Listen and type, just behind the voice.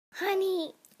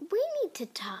Honey, we need to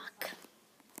talk.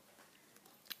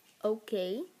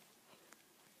 Okay.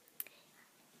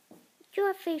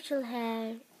 Your facial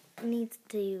hair needs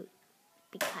to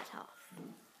be cut off.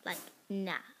 Like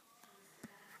now.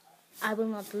 I will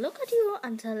not look at you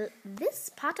until this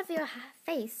part of your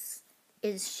face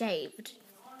is shaved.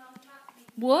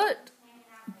 What?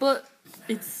 But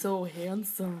it's so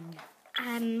handsome.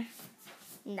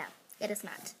 No, it is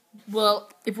not. Well,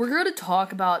 if we're going to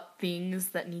talk about things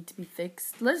that need to be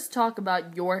fixed, let's talk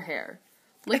about your hair.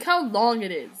 Look how long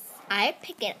it is. I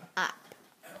pick it up.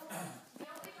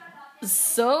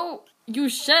 So, you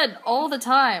shed all the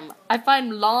time. I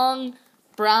find long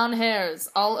brown hairs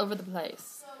all over the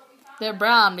place. They're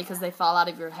brown because they fall out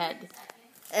of your head.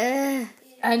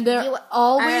 And they're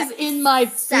always in my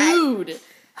food.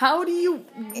 How do you...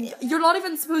 You're not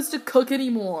even supposed to cook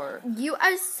anymore. You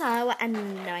are so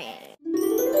annoying.